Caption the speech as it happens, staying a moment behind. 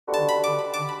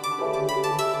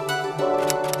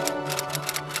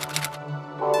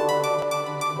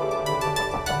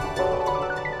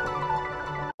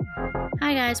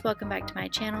guys, welcome back to my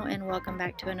channel and welcome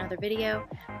back to another video.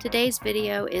 Today's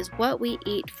video is what we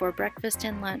eat for breakfast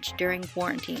and lunch during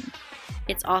quarantine.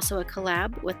 It's also a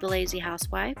collab with the Lazy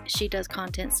Housewife. She does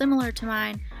content similar to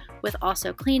mine with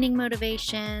also cleaning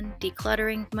motivation,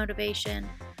 decluttering motivation.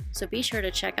 So be sure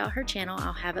to check out her channel.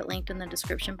 I'll have it linked in the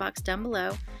description box down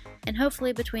below. And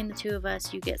hopefully between the two of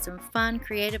us, you get some fun,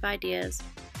 creative ideas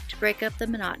to break up the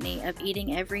monotony of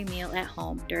eating every meal at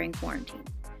home during quarantine.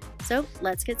 So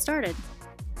let's get started.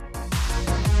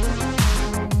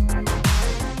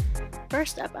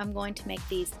 First up, I'm going to make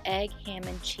these egg, ham,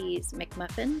 and cheese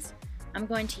McMuffins. I'm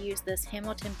going to use this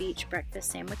Hamilton Beach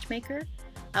breakfast sandwich maker.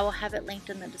 I will have it linked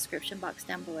in the description box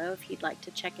down below if you'd like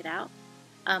to check it out.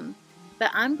 But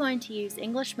I'm going to use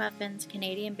English muffins,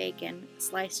 Canadian bacon,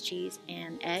 sliced cheese,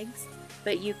 and eggs.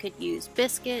 But you could use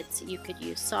biscuits, you could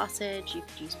use sausage, you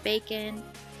could use bacon.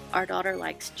 Our daughter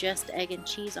likes just egg and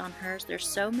cheese on hers. There's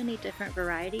so many different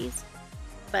varieties,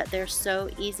 but they're so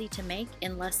easy to make.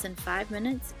 In less than 5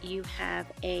 minutes, you have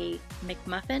a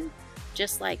McMuffin,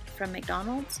 just like from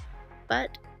McDonald's,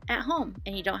 but at home,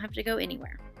 and you don't have to go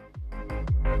anywhere.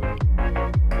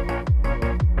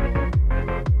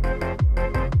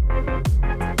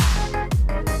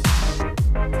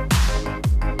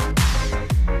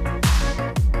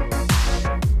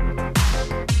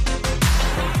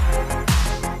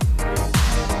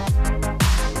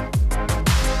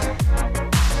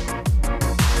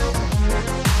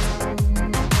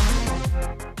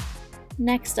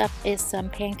 Next up is some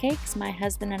pancakes. My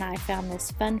husband and I found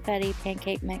this funfetti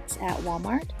pancake mix at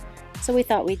Walmart, so we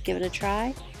thought we'd give it a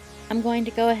try. I'm going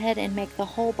to go ahead and make the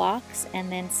whole box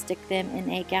and then stick them in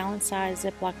a gallon-sized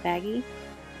Ziploc baggie,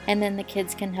 and then the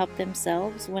kids can help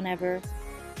themselves whenever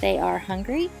they are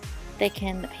hungry. They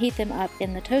can heat them up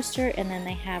in the toaster, and then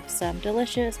they have some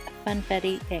delicious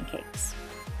funfetti pancakes.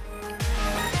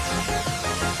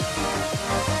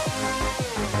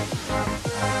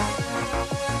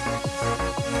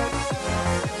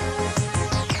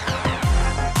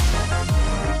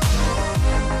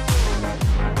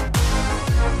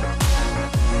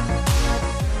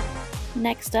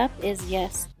 Next up is,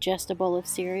 yes, just a bowl of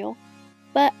cereal,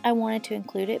 but I wanted to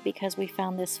include it because we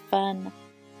found this fun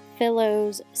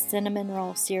Philo's cinnamon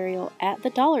roll cereal at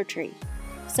the Dollar Tree.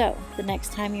 So the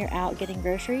next time you're out getting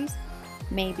groceries,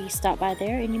 maybe stop by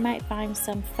there and you might find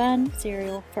some fun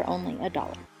cereal for only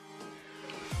 $1.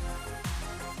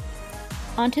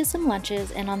 On to some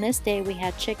lunches, and on this day we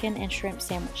had chicken and shrimp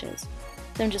sandwiches.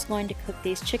 So I'm just going to cook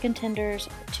these chicken tenders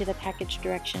to the package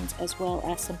directions as well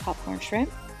as some popcorn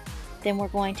shrimp. Then we're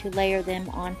going to layer them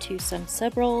onto some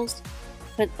sub rolls,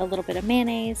 put a little bit of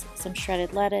mayonnaise, some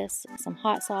shredded lettuce, some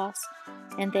hot sauce,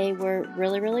 and they were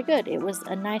really good. It was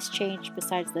a nice change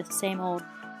besides the same old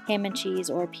ham and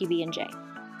cheese or PB&J.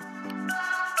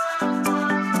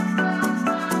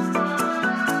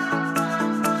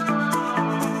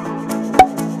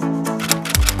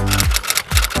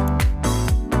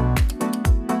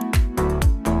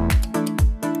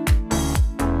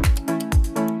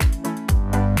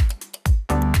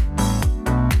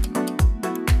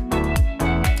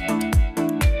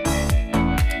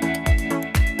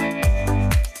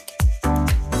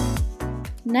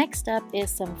 Next up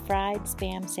is some fried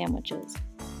Spam sandwiches.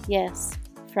 Yes,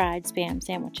 fried Spam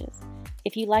sandwiches.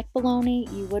 If you like bologna,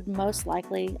 you would most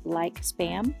likely like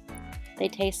Spam. They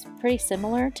taste pretty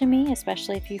similar to me,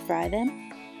 especially if you fry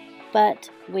them. But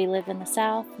we live in the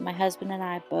South. My husband and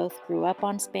I both grew up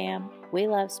on Spam. We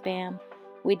love Spam.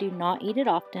 We do not eat it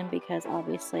often because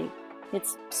obviously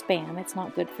it's Spam. It's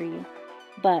not good for you.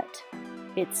 But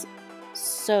it's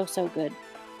so good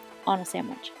on a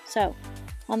sandwich. So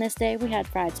on this day, we had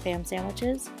fried Spam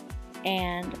sandwiches,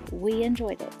 and we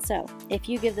enjoyed it. So if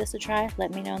you give this a try,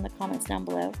 let me know in the comments down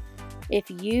below. If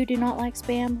you do not like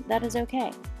Spam, that is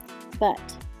okay. But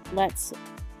let's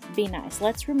be nice.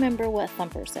 Let's remember what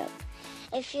Thumper said.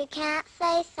 If you can't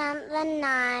say something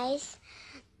nice,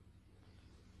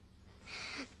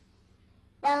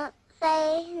 don't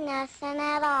say nothing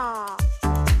at all.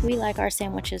 We like our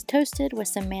sandwiches toasted with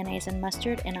some mayonnaise and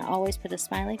mustard, and I always put a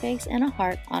smiley face and a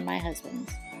heart on my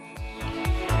husband's.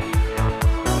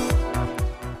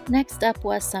 Next up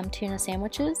was some tuna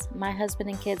sandwiches. My husband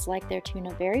and kids like their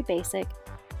tuna very basic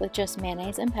with just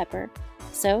mayonnaise and pepper.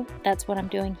 So that's what I'm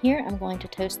doing here. I'm going to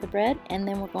toast the bread, and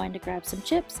then we're going to grab some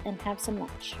chips and have some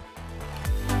lunch.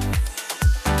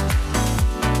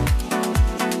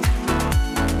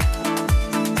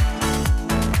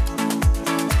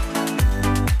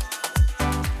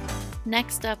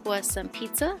 Next up was some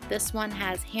pizza. This one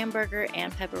has hamburger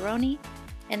and pepperoni,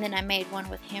 and then I made one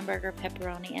with hamburger,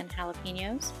 pepperoni, and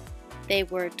jalapenos. They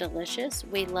were delicious.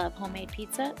 We love homemade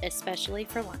pizza, especially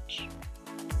for lunch.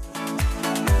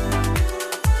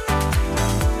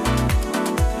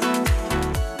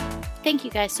 Thank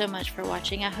you guys so much for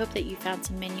watching. I hope that you found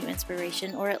some menu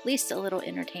inspiration or at least a little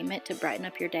entertainment to brighten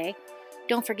up your day.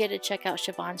 Don't forget to check out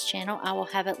Siobhan's channel. I will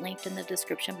have it linked in the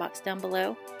description box down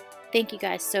below. Thank you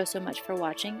guys so much for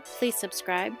watching. Please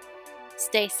subscribe,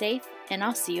 stay safe, and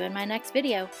I'll see you in my next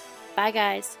video. Bye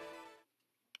guys!